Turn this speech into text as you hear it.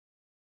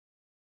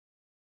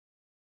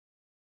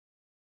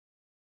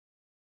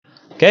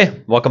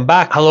Okay, welcome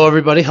back. Hello,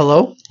 everybody.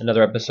 Hello.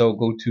 Another episode,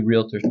 Go To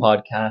Realtors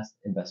Podcast,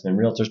 Investment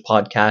Realtors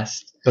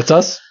Podcast. That's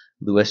us.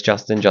 Lewis,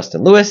 Justin,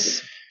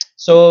 Lewis.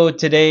 So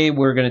today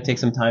we're going to take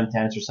some time to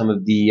answer some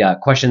of the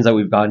questions that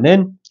we've gotten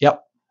in.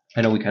 Yep.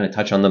 I know we kind of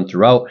touch on them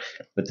throughout,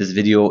 but this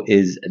video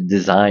is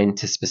designed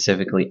to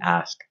specifically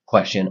ask a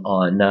question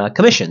on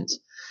commissions.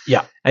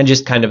 Yeah. And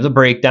just kind of the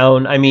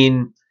breakdown. I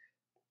mean,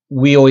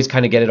 we always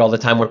kind of get it all the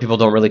time where people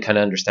don't really kind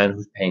of understand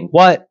who's paying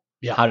what.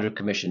 Yeah. How do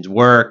commissions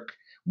work?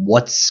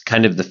 What's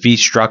kind of the fee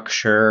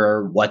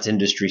structure? What's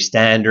industry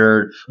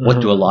standard?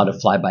 What do a lot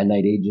of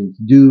fly-by-night agents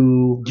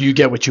do? Do you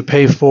get what you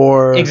pay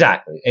for?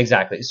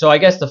 Exactly. So I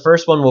guess the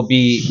first one will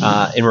be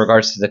in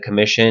regards to the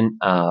commission.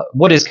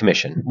 What is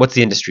commission? What's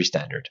the industry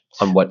standard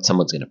on what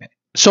someone's going to pay?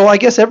 So I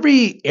guess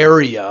every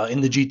area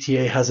in the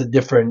GTA has a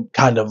different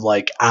kind of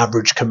like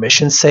average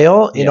commission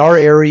sale. In our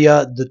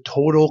area, the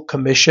total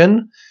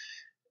commission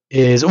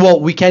is, well,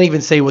 we can't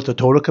even say what the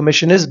total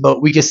commission is,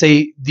 but we can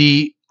say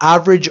the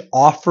average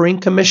offering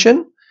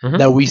commission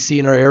that we see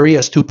in our area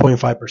is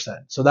 2.5%.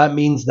 So that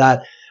means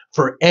that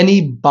for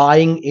any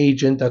buying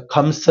agent that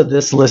comes to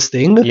this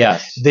listing,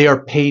 they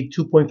are paid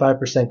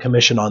 2.5%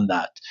 commission on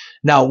that.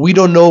 Now, we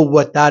don't know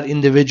what that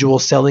individual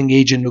selling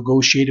agent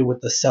negotiated with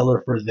the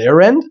seller for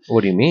their end.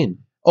 What do you mean?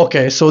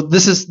 Okay, so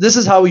this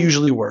is how it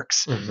usually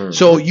works.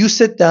 So you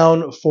sit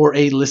down for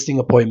a listing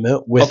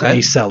appointment with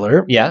a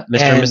seller. Yeah,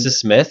 Mr. and Mrs.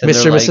 Smith. And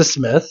Mr. and Mrs.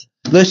 Smith.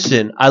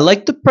 Listen, I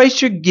like the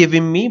price you're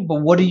giving me, but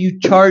what do you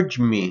charge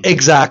me?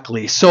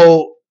 Exactly.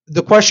 So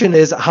the question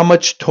is, how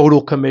much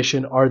total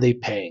commission are they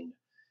paying?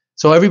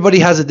 So everybody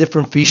has a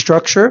different fee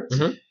structure.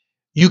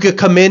 You could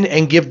come in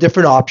and give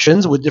different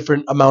options with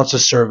different amounts of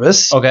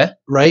service. Okay.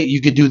 Right?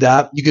 You could do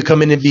that. You could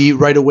come in and be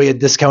right away a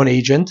discount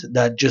agent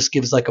that just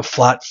gives like a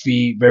flat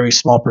fee, very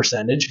small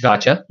percentage.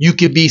 Gotcha. You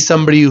could be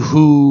somebody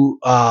who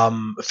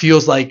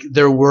feels like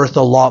they're worth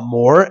a lot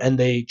more and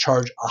they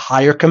charge a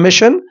higher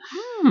commission.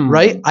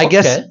 Right? I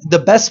guess the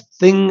best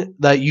thing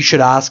that you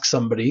should ask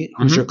somebody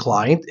who's your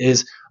client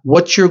is,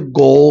 what's your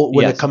goal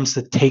when it comes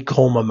to take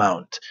home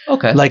amount?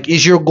 Okay. Like,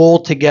 is your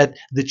goal to get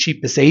the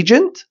cheapest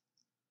agent?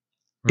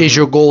 Is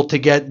your goal to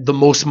get the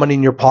most money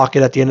in your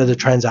pocket at the end of the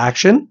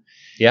transaction?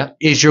 Yeah.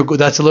 Is your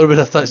that's a little bit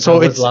of so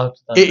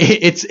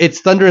it's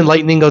thunder and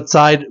lightning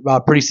outside,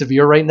 pretty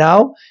severe right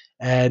now,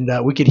 and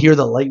we could hear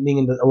the lightning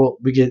and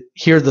we could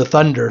hear the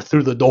thunder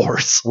through the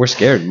doors. We're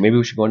scared. Maybe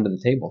we should go under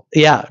the table.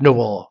 Yeah. No.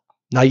 Well,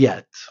 not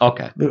yet.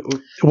 Okay.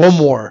 One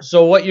more.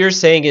 So what you're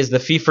saying is the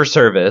fee for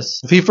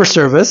service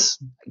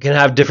can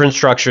have different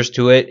structures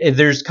to it.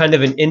 There's kind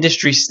of an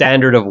industry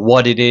standard of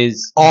what it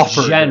is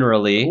offered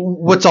generally.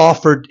 What's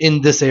offered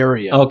in this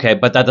area. Okay,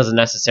 but that doesn't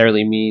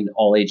necessarily mean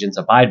all agents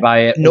abide by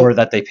it or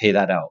that they pay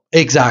that out.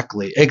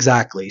 Exactly.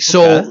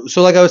 So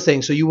like I was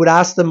saying, so you would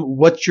ask them,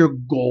 what's your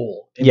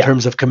goal in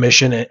terms of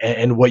commission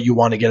and what you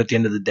want to get at the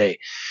end of the day.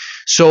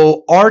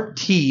 So our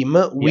team,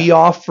 we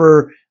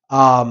offer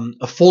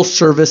a full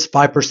service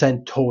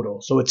 5% total.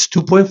 So it's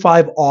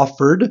 2.5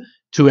 offered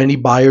to any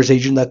buyer's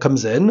agent that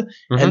comes in,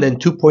 and then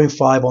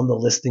 2.5 on the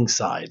listing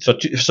side.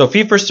 So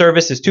fee for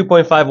service is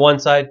 2.5 one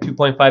side,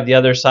 2.5 the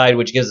other side,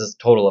 which gives us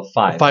a total of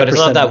 5. But it's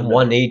not that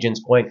one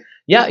agent's going,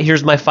 yeah,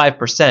 here's my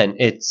 5%.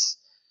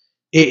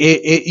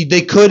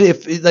 They could,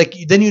 if like,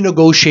 then you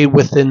negotiate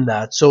within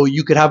that. So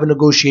you could have a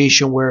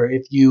negotiation where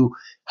if you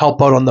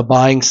help out on the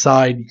buying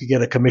side, you could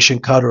get a commission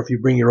cut, or if you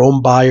bring your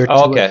own buyer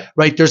to it,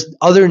 right? There's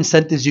other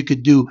incentives you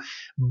could do.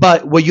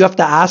 But what you have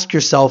to ask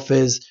yourself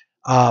is,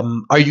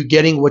 are you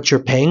getting what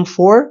you're paying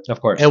for?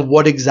 Of course. And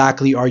what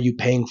exactly are you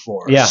paying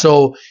for? Yeah.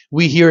 So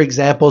we hear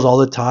examples all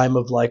the time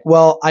of like,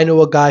 well, I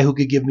know a guy who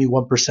could give me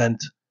 1%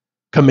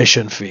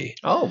 commission fee.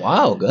 Oh,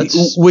 wow. Good.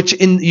 Which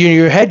in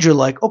your head, you're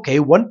like, okay,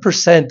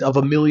 1% of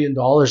 $1 million,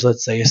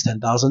 let's say, is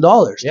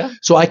 $10,000. Yeah.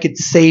 So I could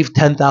save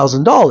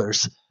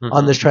 $10,000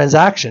 on this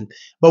transaction.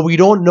 But we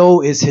don't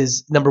know is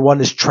his, number one,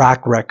 his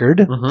track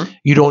record.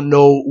 You don't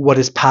know what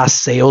his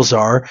past sales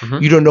are.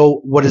 You don't know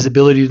what his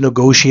ability to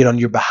negotiate on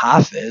your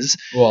behalf is.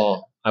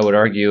 Well, I would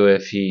argue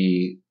if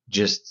he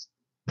just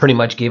pretty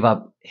much gave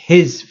up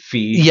his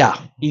fee,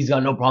 he's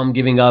got no problem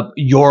giving up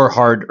your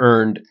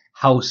hard-earned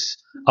house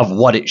of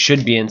what it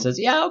should be, and says,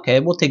 yeah, okay,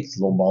 we'll take this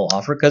low ball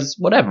offer because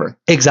whatever.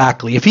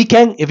 Exactly. If he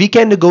can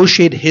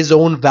negotiate his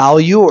own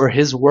value or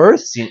his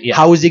worth,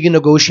 how is he going to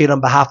negotiate on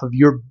behalf of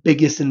your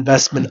biggest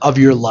investment of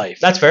your life?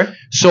 That's fair.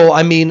 So,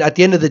 I mean, at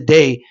the end of the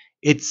day,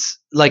 it's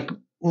like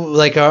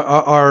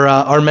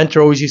our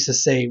mentor always used to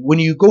say, when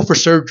you go for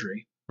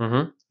surgery,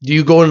 do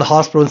you go in the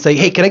hospital and say,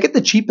 hey, can I get the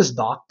cheapest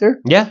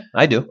doctor? Yeah,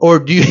 I do. Or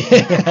do you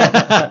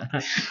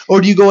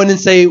go in and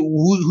say,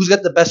 who's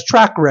got the best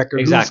track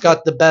record? Exactly. Who's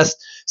got the best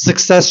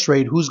success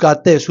rate? Who's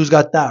got this? Who's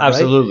got that?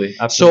 Absolutely.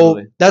 Right?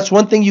 So that's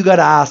one thing you got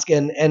to ask.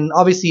 And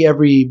obviously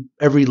every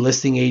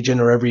listing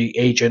agent or every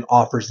agent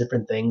offers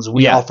different things.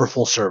 We offer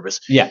full service.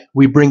 Yeah.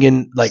 We bring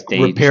in like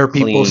repair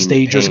people,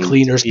 stagers,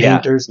 cleaners,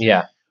 painters.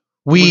 Yeah.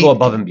 We go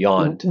above and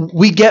beyond.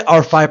 We get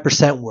our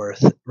 5%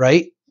 worth,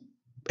 right?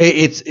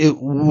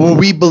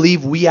 we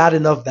believe we add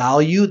enough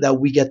value that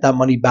we get that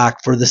money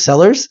back for the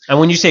sellers. And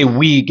when you say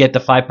we get the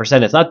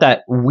 5%, it's not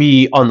that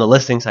we on the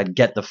listing side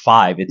get the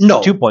 5. It's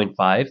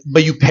 2.5.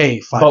 But you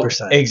pay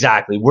 5%.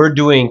 Exactly. We're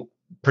doing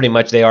pretty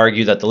much, they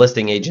argue that the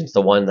listing agent's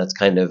the one that's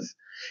kind of,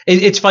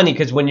 it's funny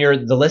because when you're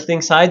the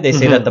listing side, they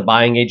say that the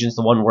buying agent's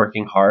the one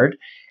working hard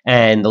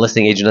and the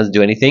listing agent doesn't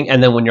do anything.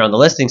 And then when you're on the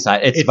listing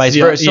side, it's vice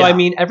versa. So, I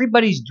mean,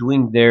 everybody's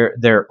doing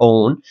their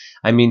own.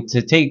 I mean,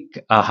 to take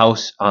a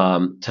house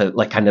to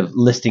like kind of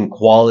listing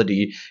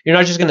quality, you're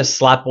not just going to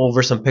slap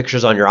over some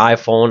pictures on your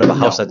iPhone of a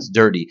house that's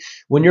dirty.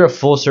 When you're a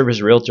full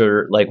service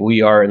realtor like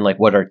we are and like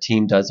what our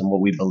team does and what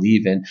we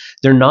believe in,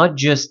 they're not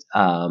just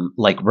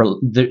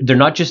they're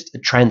not just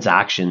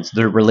transactions.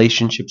 They're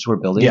relationships we're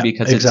building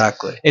because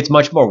it's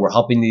much more. We're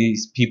helping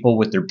these people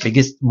with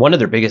one of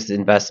their biggest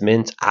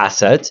investments,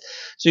 assets.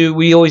 So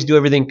we always do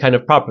everything kind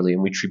of properly,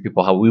 and we treat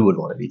people how we would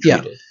want to be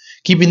treated. Yeah.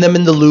 Keeping them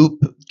in the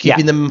loop,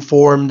 keeping them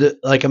informed.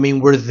 Like, I mean,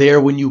 we're there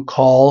when you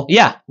call.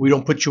 Yeah. We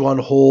don't put you on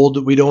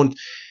hold. We don't.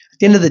 At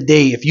the end of the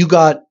day, if you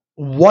got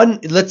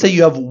let's say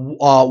you have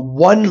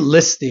one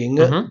listing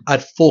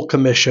at full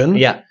commission.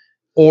 Yeah.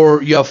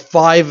 Or you have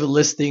 5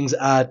 listings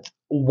at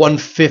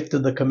 1/5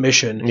 of the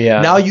commission.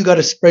 Yeah. Now you got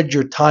to spread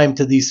your time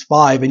to these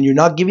 5, and you're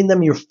not giving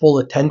them your full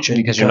attention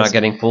because you're not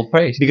getting full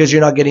price. Because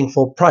you're not getting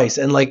full price.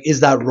 And like,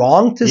 is that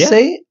wrong to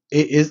say?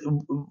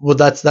 Well,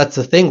 that's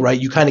the thing, right?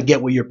 You kind of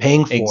get what you're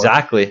paying for.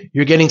 Exactly.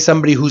 You're getting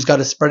somebody who's got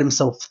to spread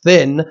himself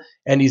thin,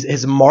 and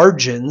his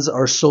margins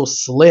are so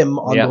slim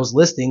on those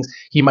listings.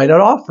 He might not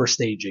offer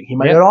staging. He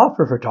might not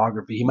offer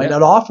photography. He might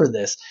not offer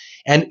this.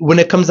 And when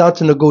it comes out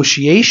to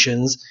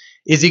negotiations,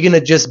 is he going to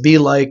just be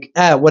like,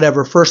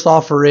 whatever, first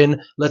offer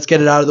in, let's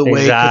get it out of the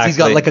way? Because he's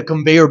got like a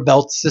conveyor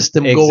belt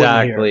system going here.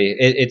 Exactly.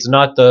 It's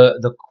not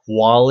the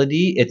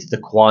quality, it's the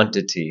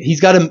quantity. He's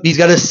got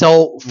to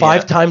sell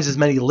 5 times as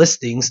many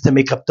listings to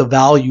make up the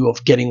value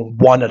of getting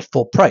one at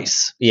full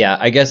price. Yeah,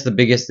 I guess the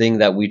biggest thing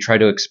that we try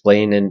to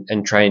explain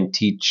and try and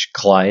teach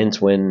clients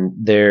when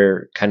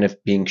they're kind of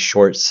being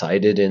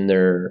short-sighted in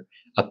their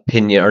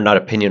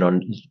opinion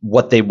on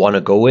what they want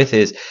to go with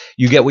is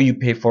you get what you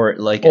pay for it,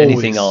 like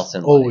anything else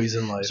in life. Always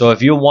in life. So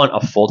if you want a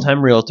full-time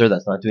realtor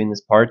that's not doing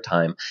this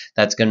part-time,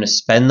 that's going to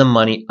spend the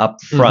money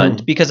up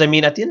front, because I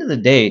mean, at the end of the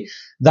day,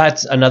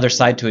 that's another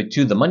side to it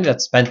too. The money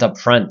that's spent up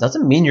front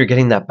doesn't mean you're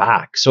getting that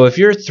back. So if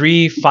you're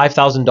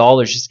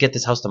 $5,000 just to get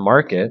this house to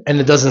market and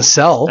it doesn't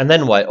sell, and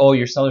then what? Oh,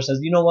 your seller says,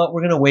 you know what,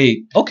 we're going to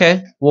wait.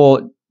 Okay,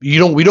 well,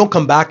 we don't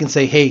come back and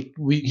say, hey,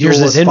 here's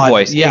this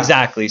invoice.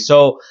 Exactly.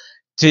 So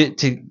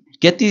to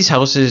get these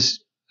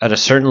houses at a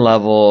certain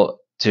level,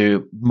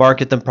 to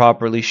market them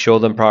properly, show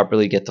them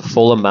properly, get the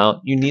full amount,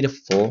 you need a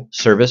full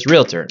service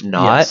realtor,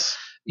 not,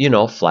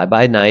 fly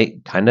by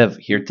night, kind of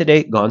here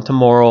today, gone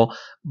tomorrow,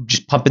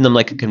 just pumping them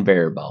like a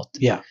conveyor belt.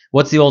 Yeah.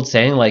 What's the old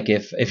saying? Like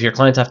if your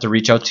clients have to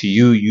reach out to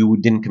you, you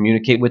didn't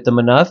communicate with them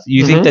enough.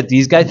 You think that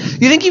these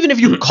guys, you think even if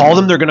you call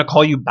them, they're going to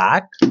call you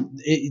back?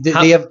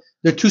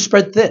 They're too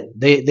spread thin.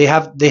 They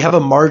have a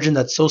margin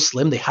that's so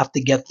slim. They have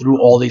to get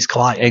through all these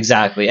clients.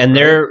 Exactly. And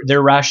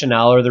their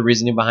rationale or the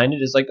reasoning behind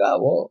it is like,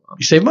 oh, well,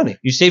 you save money.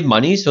 You save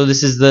money. So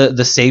this is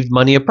the saved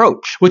money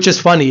approach, which is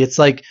funny. It's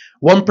like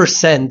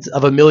 1%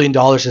 of $1 million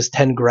is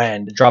 10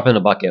 grand. Drop in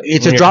the bucket.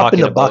 It's a drop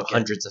in the bucket.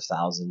 Hundreds of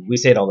thousands. We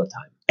say it all the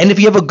time. And if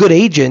you have a good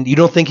agent, you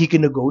don't think he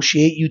can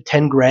negotiate you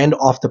 10 grand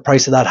off the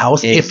price of that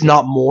house, if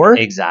not more?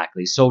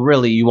 Exactly. So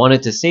really, you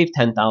wanted to save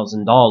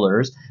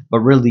 $10,000, but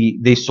really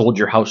they sold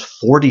your house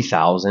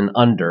 $40,000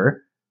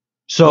 under.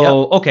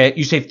 So, okay,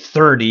 you saved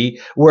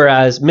 30,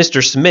 whereas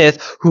Mr.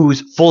 Smith,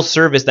 who's full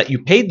service that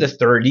you paid the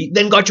 30,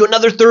 then got you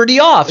another 30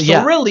 off.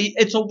 So really,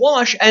 it's a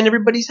wash and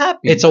everybody's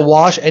happy. It's a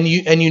wash, and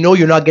you know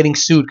you're not getting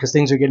sued because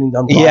things are getting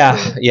done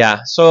properly.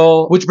 Yeah.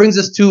 So, which brings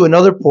us to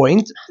another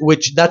point,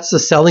 which that's the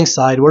selling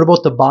side. What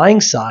about the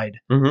buying side?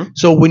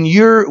 So when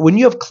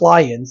you have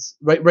clients,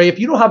 right, if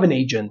you don't have an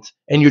agent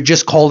and you're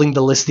just calling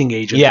the listing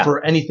agent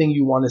for anything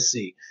you want to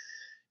see,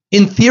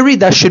 in theory,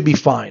 that should be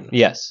fine.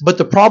 Yes. But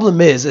the problem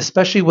is,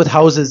 especially with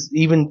houses,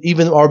 even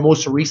our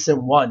most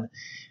recent one,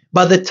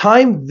 by the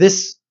time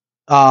this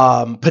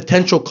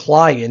potential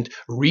client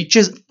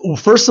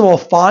first of all,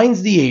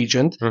 finds the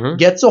agent,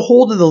 gets a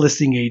hold of the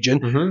listing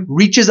agent,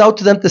 reaches out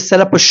to them to set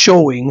up a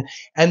showing,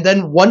 and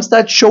then once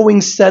that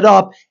showing's set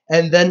up,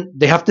 and then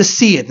they have to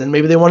see it, then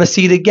maybe they want to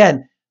see it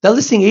again, that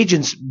listing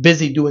agent's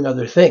busy doing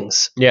other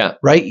things. Yeah.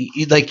 Right?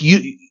 Like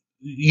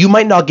you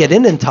might not get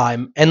in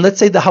time, and let's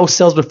say the house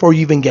sells before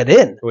you even get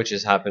in, which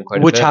has happened quite a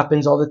bit. Which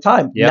happens all the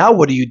time. Now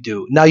what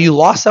do? Now you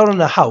lost out on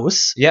the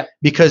house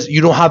because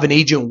you don't have an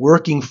agent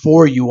working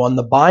for you on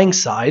the buying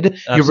side.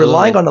 Absolutely. You're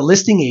relying on a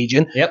listing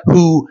agent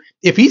who,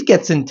 if he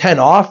gets in 10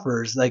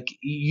 offers, like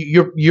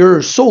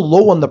you're so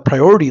low on the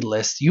priority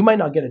list, you might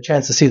not get a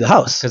chance to see the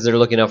house. Because they're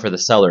looking out for the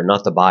seller,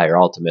 not the buyer,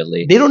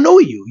 ultimately. They don't know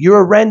you. You're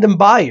a random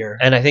buyer.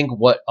 And I think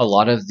what a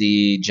lot of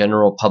the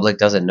general public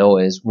doesn't know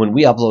is when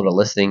we upload a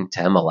listing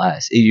to MLS,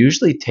 it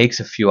usually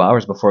takes a few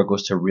hours before it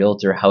goes to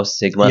Realtor, House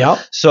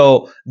Sigma.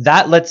 So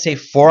that, let's say,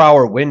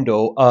 4-hour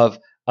window of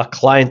a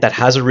client that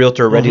has a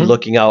realtor already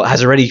looking out,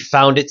 has already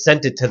found it,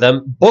 sent it to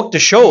them, booked a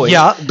showing.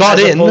 Yeah, got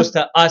as in. opposed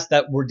to us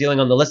that we're dealing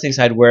on the listing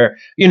side where,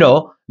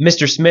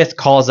 Mr. Smith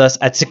calls us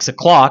at 6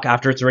 o'clock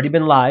after it's already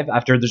been live,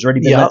 after there's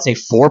already been, let's say,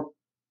 4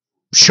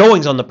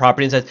 showings on the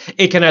property and says,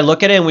 hey, can I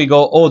look at it? And we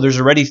go, oh, there's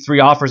already 3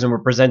 offers and we're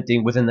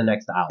presenting within the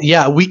next hour.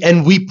 Yeah,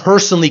 we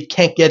personally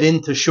can't get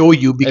in to show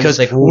you because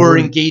we're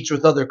engaged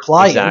with other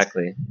clients.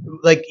 Exactly.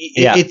 Like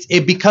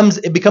it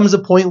becomes a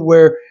point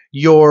where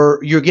you're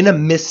gonna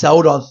miss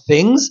out on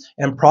things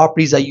and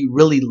properties that you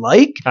really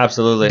like.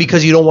 Absolutely.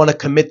 Because you don't want to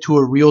commit to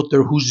a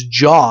realtor whose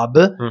job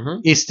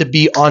is to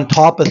be on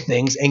top of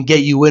things and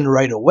get you in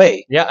right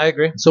away. Yeah, I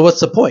agree. So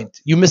what's the point?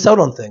 You miss out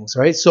on things,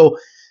 right? So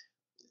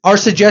our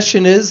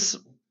suggestion is,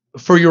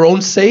 for your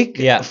own sake,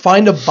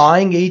 find a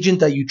buying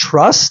agent that you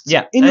trust.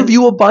 Yeah.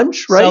 Interview a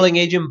bunch, right? Selling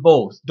agent,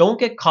 both. Don't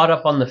get caught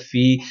up on the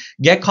fee.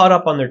 Get caught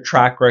up on their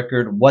track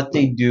record, what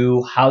they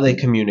do, how they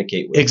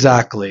communicate with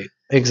Exactly.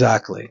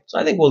 So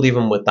I think we'll leave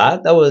them with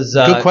that. That was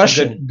good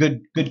question.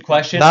 Good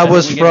question. That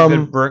was from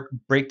a good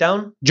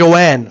breakdown.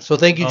 Joanne. So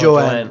thank you,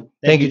 Joanne.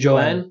 Thank you,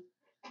 Joanne.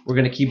 We're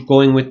going to keep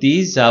going with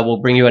these. We'll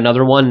bring you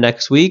another one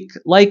next week.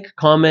 Like,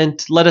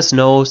 comment, let us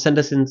know. Send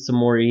us in some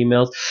more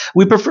emails.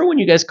 We prefer when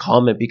you guys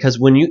comment because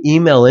when you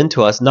email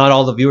into us, not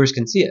all the viewers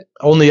can see it.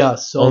 Only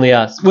us. So Only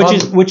us,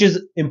 which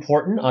is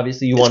important.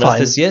 Obviously, you want us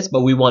to see us,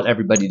 but we want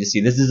everybody to see.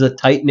 This is a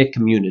tight-knit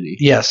community.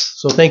 Yes.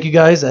 So thank you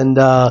guys, and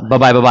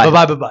bye-bye.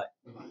 Bye-bye.